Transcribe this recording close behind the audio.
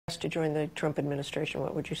to join the Trump administration,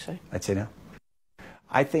 what would you say? I'd say no.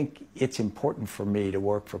 I think it's important for me to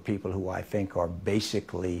work for people who I think are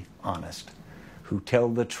basically honest, who tell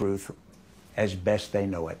the truth as best they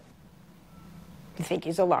know it. You think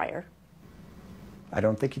he's a liar? I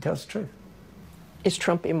don't think he tells the truth. Is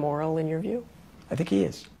Trump immoral in your view? I think he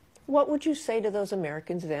is. What would you say to those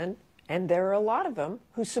Americans then, and there are a lot of them,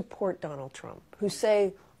 who support Donald Trump, who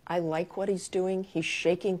say, I like what he's doing, he's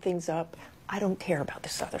shaking things up, I don't care about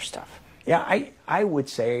this other stuff? Yeah, I would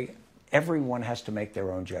say everyone has to make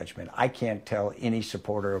their own judgment. I can't tell any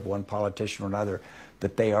supporter of one politician or another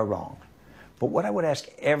that they are wrong. But what I would ask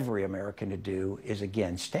every American to do is,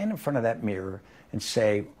 again, stand in front of that mirror and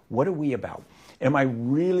say, what are we about? Am I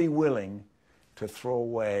really willing to throw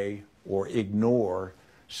away or ignore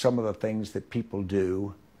some of the things that people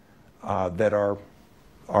do that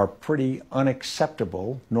are pretty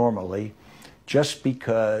unacceptable normally, just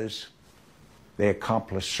because they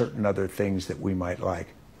accomplish certain other things that we might like?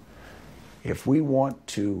 If we want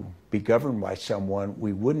to be governed by someone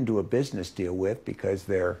we wouldn't do a business deal with because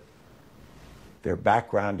their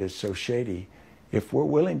background is so shady, if we're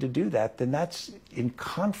willing to do that, then that's in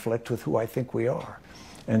conflict with who I think we are.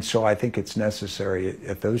 And so I think it's necessary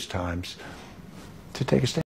at those times to take a stand.